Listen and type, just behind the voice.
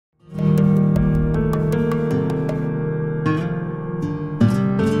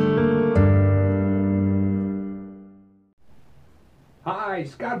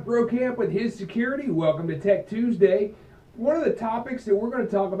Scott Brokamp with His Security. Welcome to Tech Tuesday. One of the topics that we're going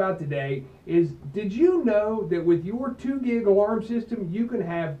to talk about today is, did you know that with your 2 gig alarm system, you can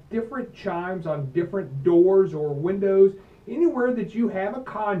have different chimes on different doors or windows? Anywhere that you have a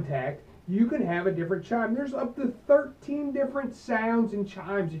contact, you can have a different chime. There's up to 13 different sounds and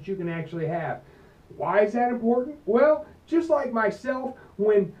chimes that you can actually have. Why is that important? Well, just like myself,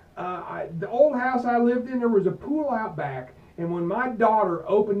 when the old house I lived in, there was a pool out back. And when my daughter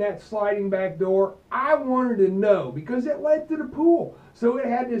opened that sliding back door, I wanted to know because it led to the pool. So it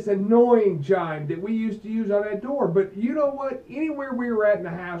had this annoying chime that we used to use on that door. But you know what? Anywhere we were at in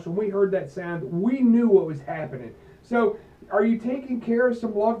the house, when we heard that sound, we knew what was happening. So are you taking care of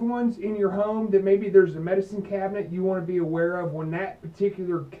some loved ones in your home that maybe there's a medicine cabinet you want to be aware of when that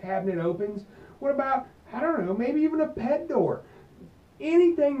particular cabinet opens? What about, I don't know, maybe even a pet door?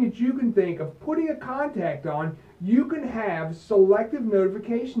 Anything that you can think of putting a contact on, you can have selective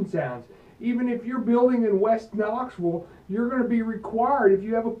notification sounds. Even if you're building in West Knoxville, you're going to be required, if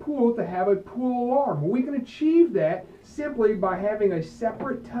you have a pool, to have a pool alarm. We can achieve that simply by having a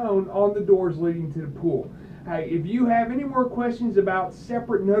separate tone on the doors leading to the pool. If you have any more questions about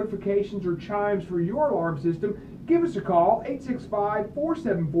separate notifications or chimes for your alarm system, give us a call,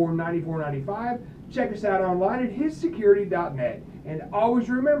 865-474-9495. Check us out online at hissecurity.net. And always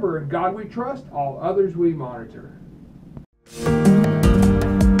remember, in God we trust, all others we monitor.